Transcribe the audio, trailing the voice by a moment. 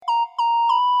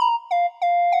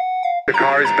The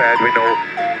car is bad, we know.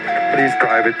 Please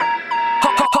drive it.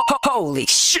 Holy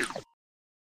shit!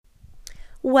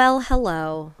 Well,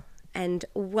 hello, and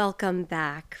welcome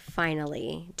back,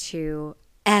 finally, to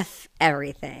F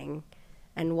Everything.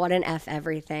 And what an F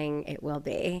everything it will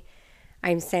be.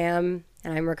 I'm Sam,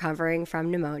 and I'm recovering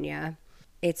from pneumonia.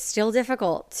 It's still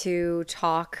difficult to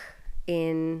talk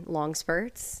in long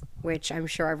spurts, which I'm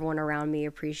sure everyone around me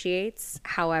appreciates.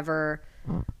 However,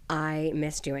 I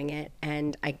miss doing it,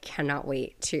 and I cannot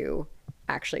wait to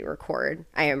actually record.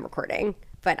 I am recording,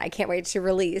 but I can't wait to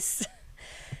release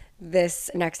this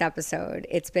next episode.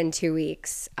 It's been 2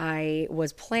 weeks. I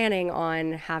was planning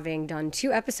on having done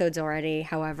 2 episodes already.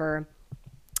 However,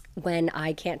 when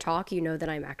I can't talk, you know that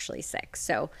I'm actually sick.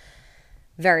 So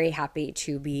very happy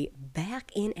to be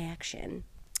back in action.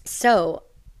 So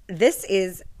this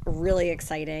is really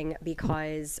exciting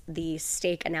because the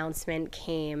stake announcement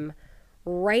came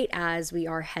right as we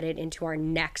are headed into our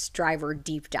next driver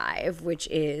deep dive, which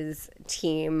is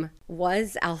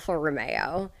Alfa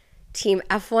Romeo, Team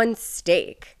F1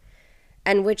 Stake.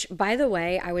 And which, by the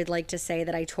way, I would like to say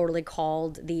that I totally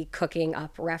called the cooking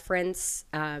up reference.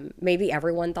 Maybe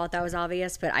everyone thought that was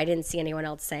obvious, but I didn't see anyone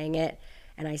else saying it.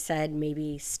 And I said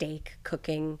maybe steak,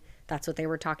 cooking. That's what they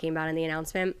were talking about in the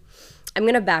announcement. I'm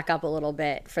going to back up a little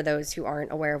bit for those who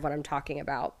aren't aware of what I'm talking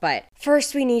about. But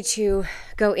first, we need to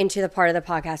go into the part of the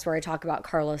podcast where I talk about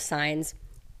Carlos Sainz.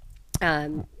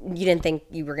 You didn't think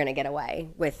you were going to get away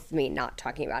with me not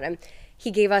talking about him.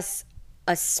 He gave us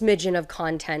a smidgen of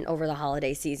content over the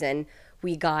holiday season.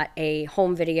 We got a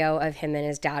home video of him and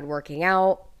his dad working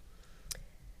out.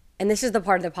 And this is the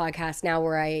part of the podcast now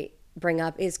where I bring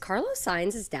up, is Carlos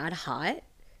Sainz's dad hot?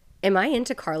 Am I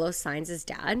into Carlos Sainz's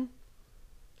dad?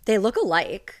 They look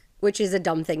alike, which is a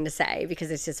dumb thing to say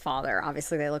because it's his father.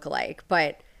 Obviously, they look alike,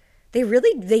 but they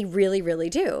really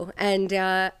do. And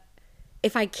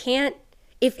if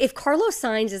Carlos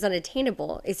Sainz is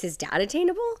unattainable, is his dad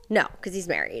attainable? No, because he's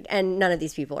married, and none of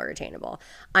these people are attainable.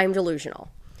 I'm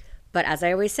delusional. But as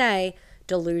I always say,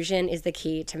 delusion is the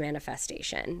key to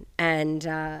manifestation. And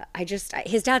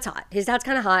his dad's hot. His dad's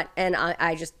kind of hot, and I'm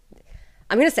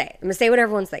going to say it. I'm going to say what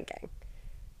everyone's thinking,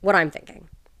 what I'm thinking.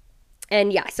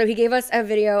 And yeah, so he gave us a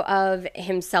video of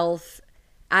himself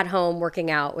at home working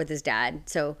out with his dad.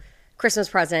 So Christmas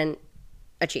present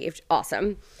achieved.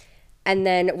 Awesome. And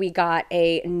then we got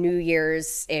a New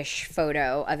Year's-ish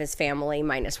photo of his family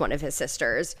minus one of his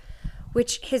sisters,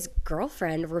 which his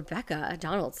girlfriend, Rebecca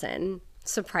Donaldson,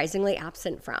 surprisingly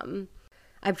absent from.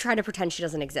 I've tried to pretend she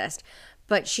doesn't exist,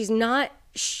 but she's not.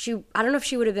 I don't know if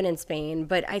she would have been in Spain,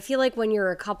 but I feel like when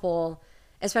you're a couple,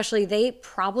 especially they've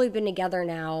probably been together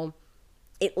now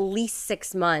at least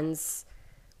 6 months.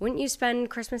 Wouldn't you spend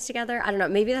Christmas together? I don't know.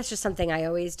 Maybe that's just something I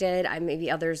always did.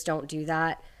 Maybe others don't do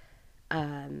that.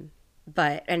 And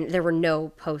there were no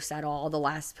posts at all. The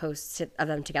last posts of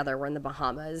them together were in the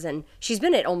Bahamas, and she's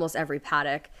been at almost every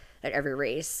paddock at every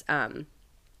race. And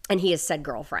he has said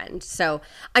girlfriend. So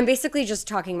I'm basically just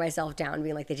talking myself down,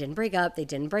 being like, they didn't break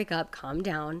up, calm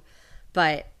down.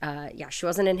 But yeah, she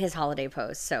wasn't in his holiday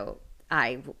post, so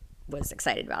I was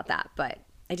excited about that. But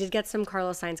I did get some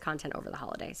Carlos Sainz content over the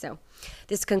holiday. So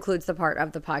this concludes the part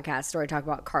of the podcast where I talk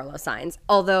about Carlos Sainz,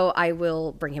 although I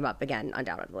will bring him up again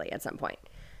undoubtedly at some point.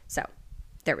 So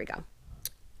there we go.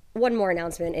 One more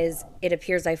announcement is it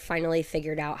appears I finally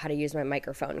figured out how to use my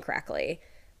microphone correctly.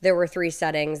 There were 3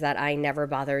 settings that I never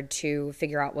bothered to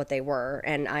figure out what they were.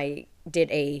 And I did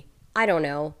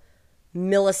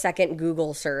millisecond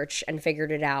Google search and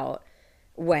figured it out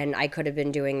when I could have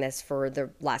been doing this for the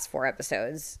last 4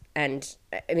 episodes. And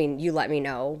I mean, you let me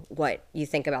know what you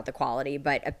think about the quality,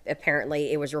 but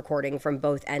apparently it was recording from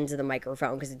both ends of the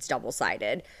microphone because it's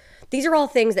double-sided. These are all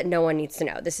things that no one needs to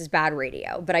know. This is bad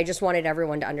radio, but I just wanted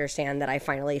everyone to understand that I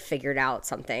finally figured out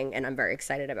something and I'm very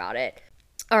excited about it.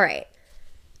 All right.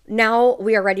 Now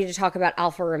we are ready to talk about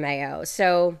Alfa Romeo.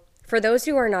 So for those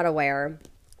who are not aware,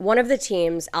 one of the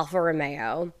teams, Alfa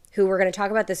Romeo, who we're going to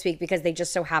talk about this week because they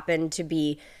just so happen to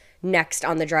be next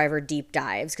on the driver deep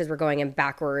dives because we're going in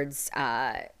backwards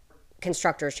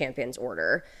constructors champions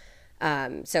order.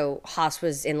 So Haas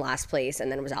was in last place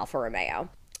and then it was Alfa Romeo.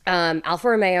 Alfa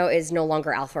Romeo is no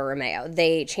longer Alfa Romeo.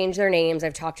 They changed their names.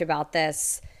 I've talked about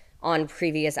this on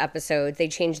previous episodes. They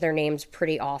change their names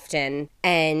pretty often,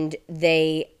 and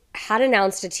they had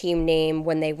announced a team name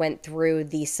when they went through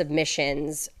the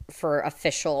submissions for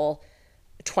official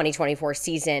 2024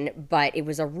 season, but it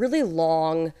was a really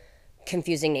long,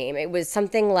 confusing name. It was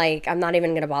something like, I'm not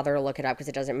even going to bother to look it up because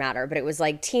it doesn't matter, but it was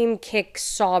like Team Kick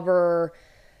Sauber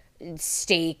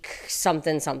Stake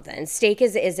something. Stake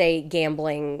is a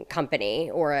gambling company,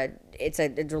 or it's a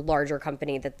larger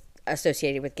company that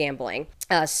associated with gambling.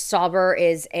 Sauber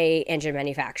is a engine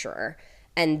manufacturer,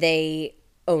 and they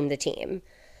own the team.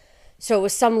 So it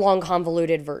was some long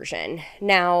convoluted version.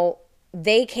 Now,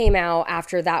 they came out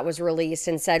after that was released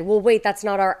and said, well, wait, that's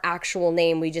not our actual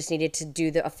name. We just needed to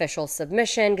do the official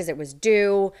submission because it was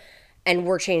due, and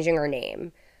we're changing our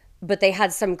name. But they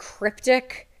had some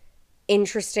cryptic,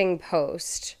 interesting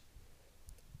post,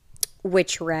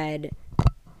 which read,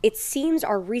 it seems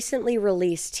our recently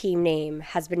released team name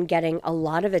has been getting a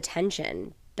lot of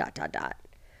attention, ...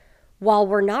 While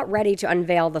we're not ready to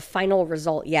unveil the final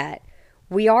result yet,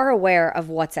 we are aware of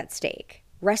what's at stake.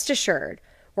 Rest assured,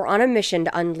 we're on a mission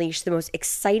to unleash the most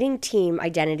exciting team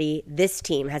identity this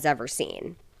team has ever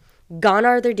seen. Gone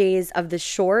are the days of the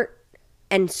short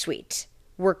and sweet.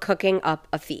 We're cooking up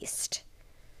a feast.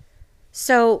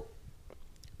 So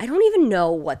I don't even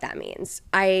know what that means.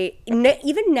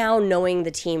 Even now knowing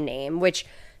the team name, which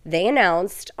they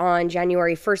announced on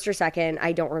January 1st or 2nd,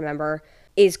 I don't remember,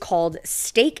 is called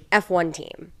Stake F1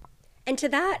 Team. And to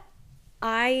that,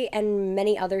 I and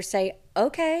many others say,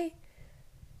 okay,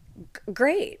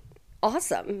 great,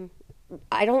 awesome.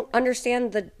 I don't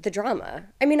understand the drama.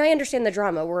 I mean, I understand the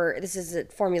drama. This is a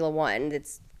Formula One.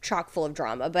 It's chock full of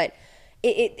drama, but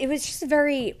it was just a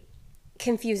very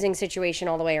confusing situation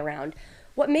all the way around.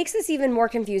 What makes this even more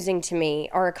confusing to me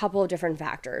are a couple of different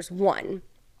factors. One,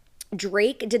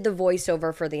 Drake did the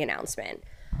voiceover for the announcement.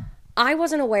 I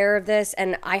wasn't aware of this,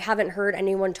 and I haven't heard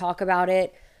anyone talk about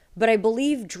it, but I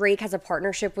believe Drake has a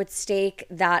partnership with Stake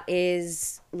that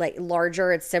is like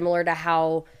larger. It's similar to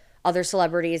how other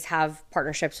celebrities have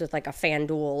partnerships with like a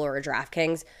FanDuel or a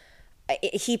DraftKings.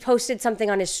 He posted something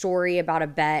on his story about a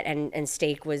bet, and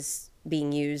Stake was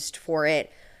being used for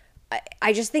it.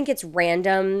 I just think it's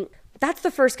random. That's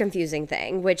the first confusing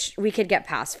thing, which we could get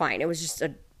past fine. It was just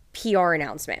a PR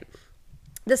announcement.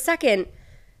 The second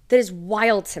that is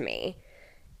wild to me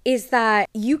is that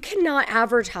you cannot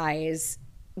advertise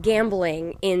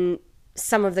gambling in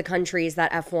some of the countries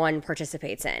that F1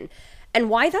 participates in. And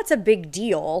why that's a big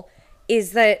deal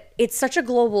is that it's such a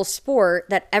global sport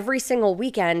that every single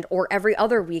weekend or every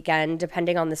other weekend,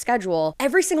 depending on the schedule,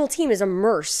 every single team is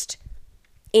immersed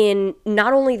in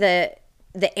not only the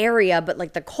area, but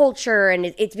like the culture, and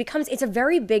it's a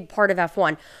very big part of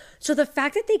F1. So the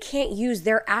fact that they can't use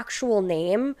their actual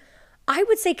name, I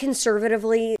would say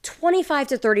conservatively 25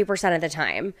 to 30% of the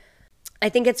time, I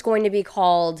think it's going to be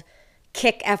called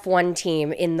Kick F1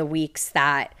 Team in the weeks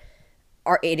that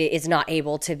it is not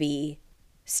able to be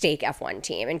Stake F1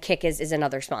 Team, and Kick is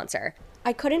another sponsor.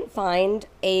 I couldn't find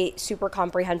a super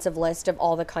comprehensive list of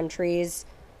all the countries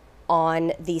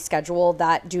on the schedule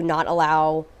that do not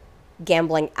allow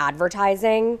gambling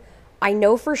advertising. I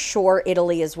know for sure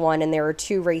Italy is one, and there are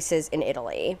 2 races in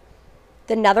Italy.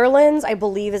 The Netherlands, I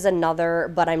believe, is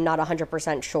another, but I'm not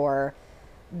 100% sure.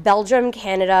 Belgium,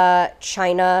 Canada,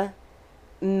 China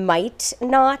might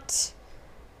not.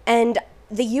 And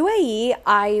the UAE,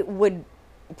 I would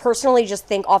personally just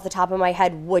think off the top of my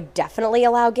head would definitely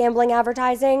allow gambling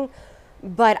advertising,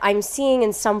 but I'm seeing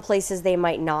in some places they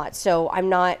might not. So I'm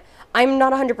not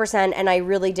 100%, and I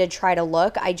really did try to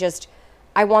look.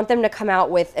 I want them to come out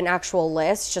with an actual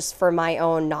list just for my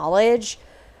own knowledge.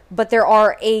 But there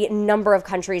are a number of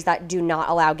countries that do not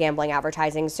allow gambling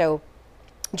advertising. So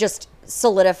just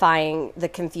solidifying the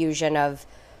confusion of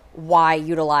why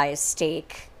utilize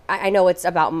Stake. I know it's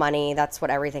about money. That's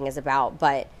what everything is about.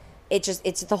 But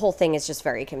the whole thing is just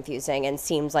very confusing and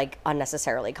seems like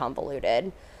unnecessarily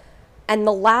convoluted. And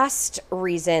the last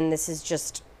reason this is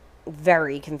just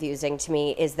very confusing to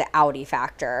me is the Audi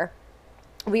factor.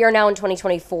 We are now in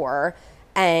 2024,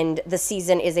 and the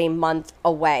season is a month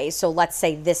away. So let's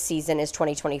say this season is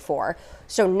 2024.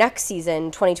 So next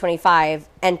season, 2025,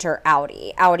 enter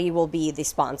Audi. Audi will be the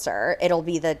sponsor. It'll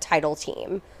be the title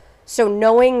team. So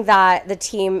knowing that the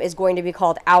team is going to be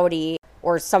called Audi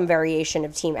or some variation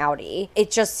of Team Audi, it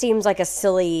just seems like a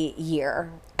silly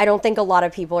year. I don't think a lot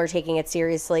of people are taking it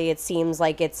seriously. It seems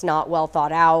like it's not well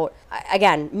thought out.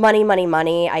 Again,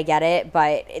 money, I get it,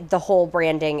 but the whole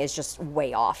branding is just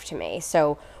way off to me.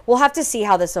 So we'll have to see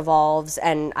how this evolves,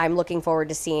 and I'm looking forward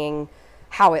to seeing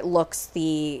how it looks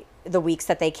the weeks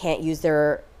that they can't use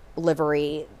their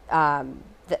livery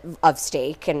of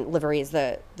Stake, and livery is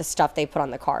the stuff they put on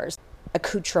the cars,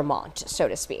 accoutrement, so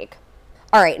to speak.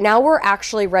 All right, now we're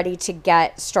actually ready to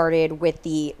get started with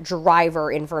the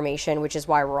driver information, which is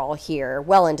why we're all here,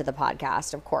 well into the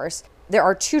podcast, of course. There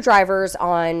are 2 drivers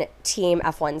on Team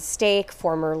F1 Stake,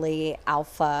 formerly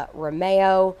Alfa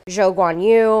Romeo, Zhou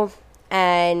Guanyu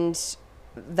and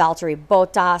Valtteri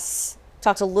Bottas.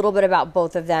 Talked a little bit about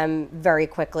both of them very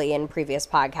quickly in previous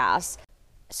podcasts.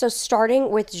 So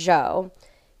starting with Zhou,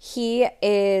 He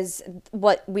is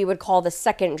what we would call the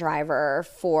second driver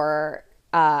for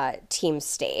Team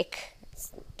Stake.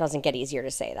 Doesn't get easier to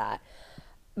say that.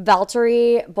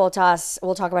 Valtteri Bottas,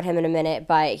 we'll talk about him in a minute,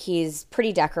 but he's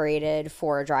pretty decorated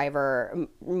for a driver,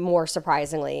 more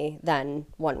surprisingly than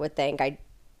one would think. I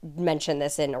mentioned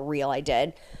this in a reel I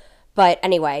did. But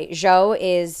anyway, Zhou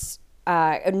is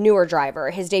a newer driver.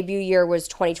 His debut year was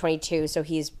 2022, so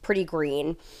he's pretty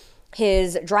green.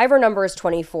 His driver number is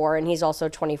 24, and he's also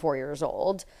 24 years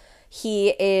old. He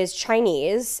is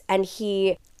Chinese, and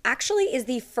he actually is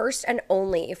the first and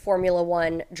only Formula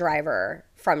One driver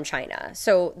from China.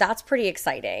 So that's pretty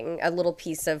exciting, a little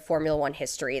piece of Formula One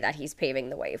history that he's paving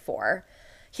the way for.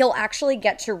 He'll actually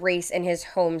get to race in his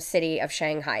home city of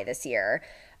Shanghai this year.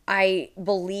 I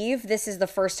believe this is the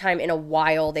first time in a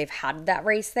while they've had that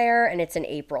race there, and it's in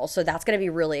April. So that's going to be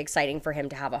really exciting for him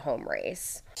to have a home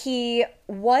race. He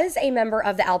was a member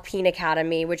of the Alpine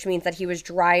Academy, which means that he was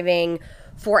driving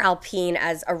for Alpine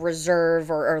as a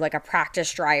reserve or like a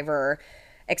practice driver,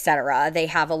 etc. They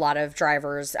have a lot of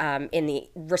drivers in the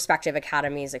respective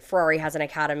academies. Like Ferrari has an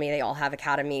academy, they all have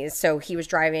academies. So he was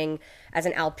driving as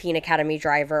an Alpine Academy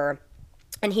driver.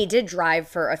 And he did drive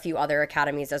for a few other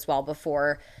academies as well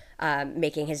before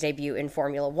making his debut in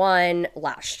Formula One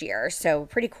last year. So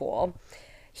pretty cool.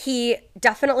 He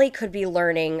definitely could be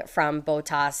learning from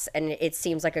Bottas, and it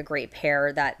seems like a great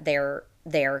pair that they're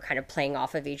kind of playing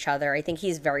off of each other. I think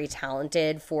he's very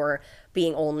talented for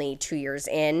being only 2 years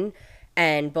in,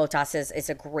 and Bottas is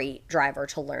a great driver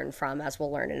to learn from, as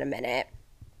we'll learn in a minute.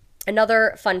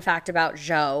 Another fun fact about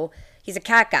Zhou, he's a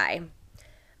cat guy.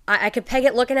 I could peg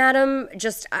it looking at him.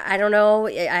 Just, I don't know.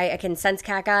 I can sense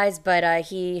cat guys, but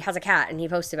he has a cat and he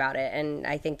posts about it. And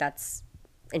I think that's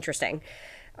interesting,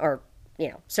 or,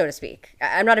 so to speak.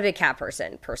 I'm not a big cat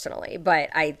person personally,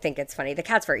 but I think it's funny. The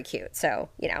cat's very cute. So,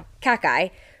 cat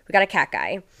guy. We got a cat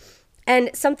guy.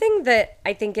 And something that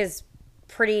I think is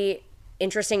pretty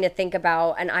interesting to think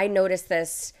about, and I noticed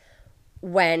this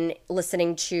when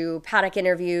listening to paddock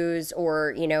interviews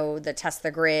or, the test the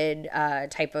grid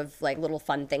type of like little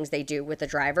fun things they do with the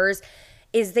drivers,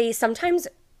 is they sometimes,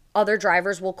 other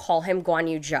drivers will call him Guan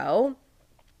Yu Zhou.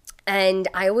 And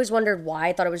I always wondered why.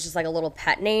 I thought it was just like a little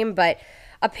pet name, but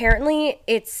apparently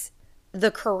it's the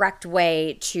correct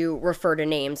way to refer to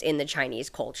names in the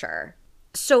Chinese culture.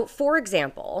 So for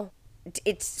example,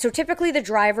 typically the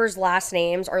drivers' last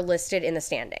names are listed in the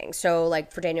standings. So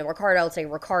like for Daniel Ricciardo, let's say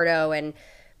Ricciardo and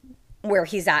where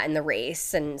he's at in the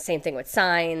race, and same thing with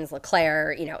Sainz,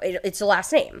 Leclerc, it's the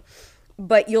last name.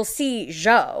 But you'll see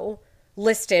Zhou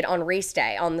listed on race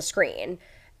day on the screen,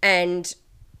 and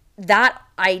that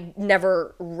I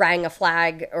never rang a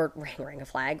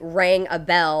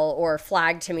bell or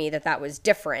flagged to me that was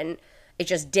different. It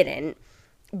just didn't.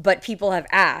 But people have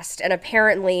asked, and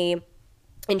apparently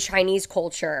in Chinese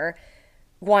culture,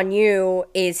 Guan Yu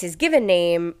is his given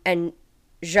name and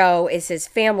Zhou is his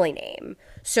family name.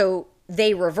 So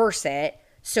they reverse it.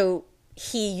 So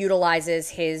he utilizes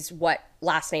his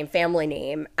last name, family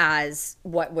name as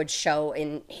what would show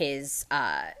in his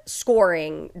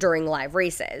scoring during live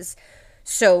races.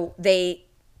 So they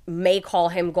may call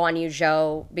him Guan Yu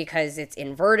Zhou because it's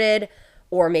inverted,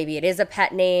 or maybe it is a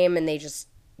pet name and they just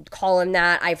call him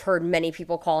that. I've heard many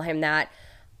people call him that.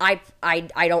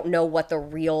 I don't know what the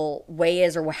real way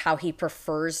is or how he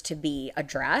prefers to be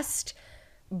addressed,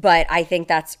 but I think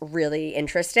that's really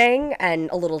interesting and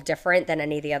a little different than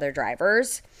any of the other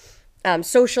drivers.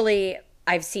 Socially,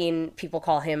 I've seen people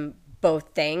call him both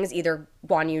things, either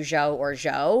Guan Yu Zhou or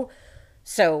Zhou.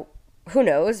 So who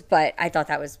knows, but I thought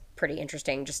that was pretty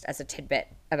interesting just as a tidbit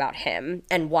about him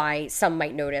and why some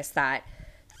might notice that,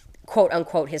 quote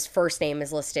unquote, his first name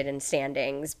is listed in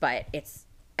standings, but it's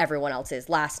everyone else's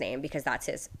last name because that's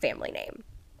his family name.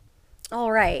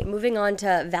 All right, moving on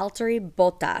to Valtteri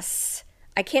Bottas.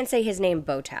 I can't say his name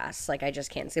Bottas, like I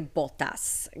just can't say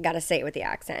Bottas. Gotta say it with the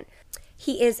accent.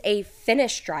 He is a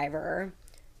Finnish driver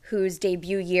whose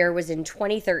debut year was in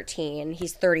 2013.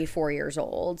 He's 34 years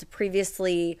old.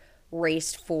 Previously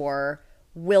raced for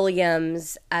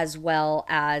Williams as well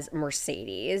as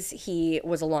Mercedes. He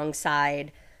was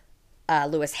alongside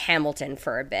Lewis Hamilton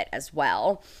for a bit as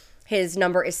well. His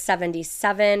number is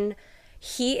 77.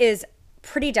 He is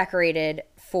pretty decorated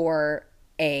for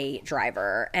a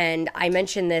driver. And I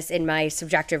mentioned this in my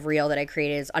subjective reel that I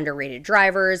created as underrated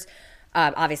drivers.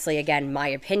 Obviously, again, my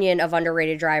opinion of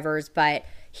underrated drivers, but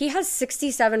he has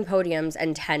 67 podiums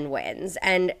and 10 wins.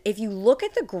 And if you look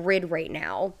at the grid right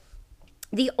now,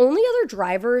 the only other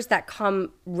drivers that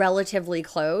come relatively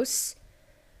close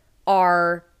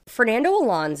are Fernando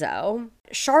Alonso,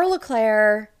 Charles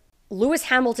Leclerc, Lewis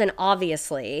Hamilton,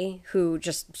 obviously, who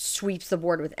just sweeps the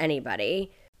board with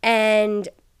anybody, and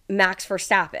Max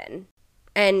Verstappen.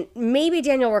 And maybe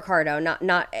Daniel Ricciardo,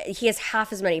 not he has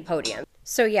half as many podiums.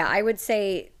 So yeah, I would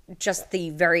say just the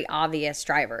very obvious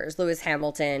drivers, Lewis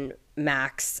Hamilton,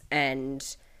 Max,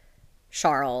 and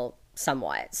Charles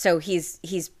somewhat. So he's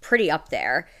pretty up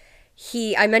there.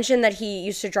 I mentioned that he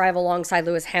used to drive alongside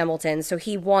Lewis Hamilton, so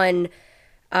he won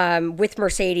with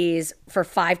Mercedes for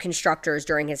 5 constructors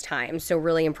during his time. So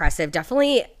really impressive.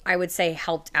 Definitely, I would say,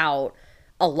 helped out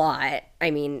a lot.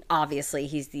 I mean, obviously,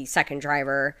 he's the second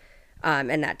driver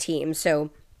in that team.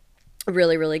 So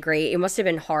really, really great. It must have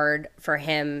been hard for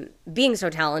him being so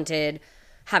talented,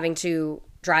 having to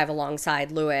drive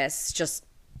alongside Lewis. Just,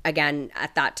 again,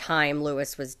 at that time,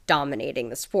 Lewis was dominating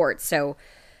the sport. So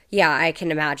yeah, I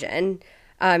can imagine.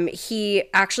 He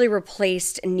actually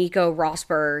replaced Nico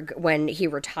Rosberg when he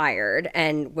retired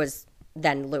and was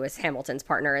then Lewis Hamilton's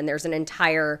partner. And there's an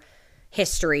entire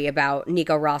history about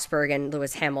Nico Rosberg and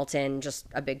Lewis Hamilton, just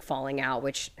a big falling out,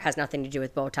 which has nothing to do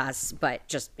with Bottas, but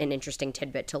just an interesting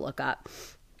tidbit to look up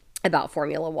about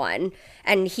Formula One.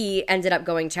 And he ended up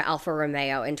going to Alfa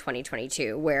Romeo in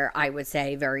 2022, where I would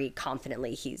say very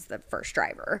confidently he's the first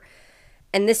driver.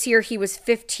 And this year he was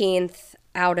 15th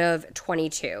out of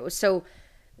 22. So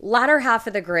latter half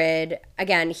of the grid,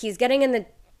 again, he's getting in the,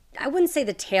 I wouldn't say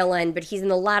the tail end, but he's in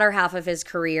the latter half of his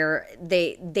career.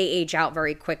 They age out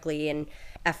very quickly, and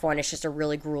F1 is just a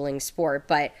really grueling sport.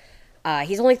 But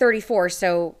he's only 34,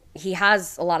 so he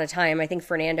has a lot of time. I think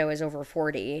Fernando is over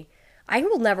 40. I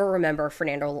will never remember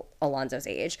Fernando Alonso's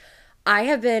age. I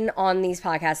have been on these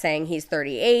podcasts saying he's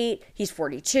 38, he's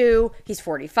 42, he's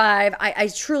 45. I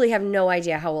truly have no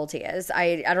idea how old he is.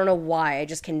 I don't know why. I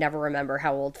just can never remember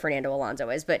how old Fernando Alonso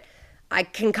is, but I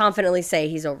can confidently say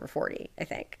he's over 40, I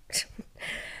think.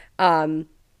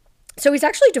 So he's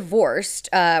actually divorced.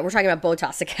 We're talking about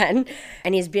Bottas again.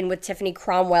 And he's been with Tiffany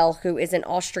Cromwell, who is an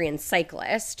Austrian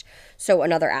cyclist, so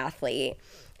another athlete,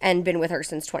 and been with her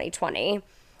since 2020.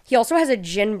 He also has a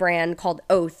gin brand called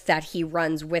Oath that he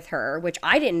runs with her, which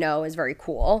I didn't know is very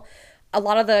cool. A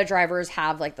lot of the drivers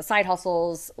have like the side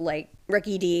hustles, like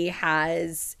Ricky D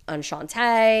has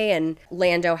Enchante, and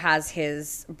Lando has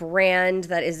his brand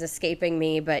that is escaping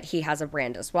me, but he has a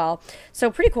brand as well.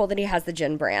 So pretty cool that he has the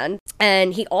gin brand.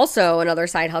 And he also, another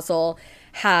side hustle,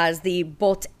 has the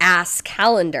Bot Ass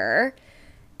calendar.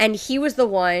 And he was the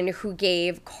one who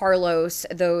gave Carlos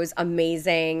those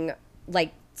amazing,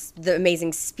 like, the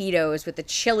amazing Speedos with the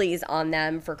chilies on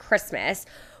them for Christmas,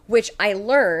 which I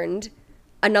learned,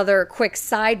 another quick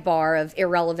sidebar of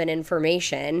irrelevant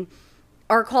information,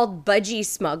 are called budgie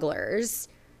smugglers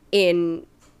in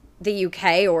the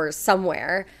UK or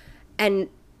somewhere, and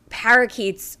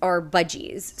parakeets are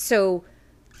budgies. So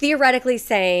theoretically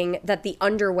saying that the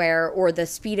underwear or the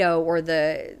Speedo or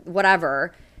the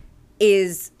whatever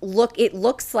it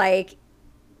looks like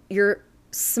you're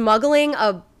smuggling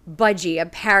a budgie, a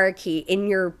parakeet, in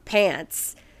your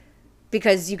pants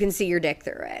because you can see your dick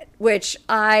through it, which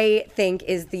I think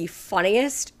is the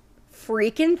funniest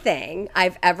freaking thing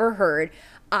I've ever heard.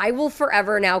 I will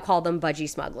forever now call them budgie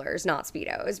smugglers, not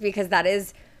Speedos, because that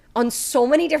is on so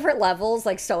many different levels,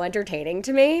 like, so entertaining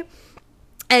to me.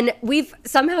 And we've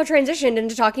somehow transitioned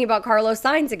into talking about Carlos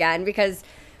Sainz again because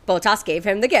Bottas gave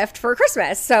him the gift for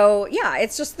Christmas. So yeah,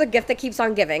 it's just the gift that keeps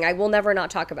on giving. I will never not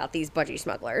talk about these budgie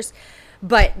smugglers.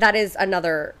 But that is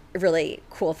another really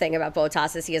cool thing about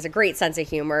Bottas, is he has a great sense of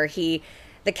humor. The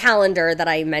calendar that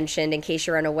I mentioned, in case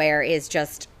you're unaware, is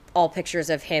just all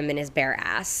pictures of him and his bare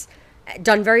ass.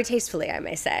 Done very tastefully, I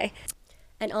may say.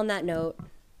 And on that note,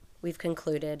 we've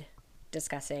concluded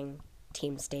discussing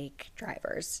team stake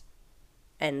drivers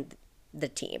and the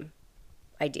team,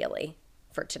 ideally,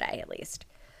 for today at least.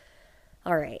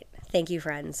 All right. Thank you,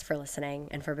 friends, for listening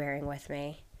and for bearing with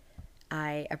me.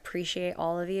 I appreciate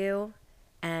all of you.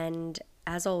 And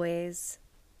as always,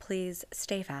 please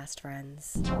stay fast,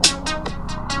 friends.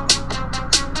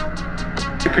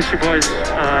 Appreciate boys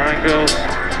and girls,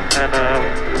 and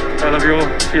I love you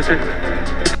all. See you soon.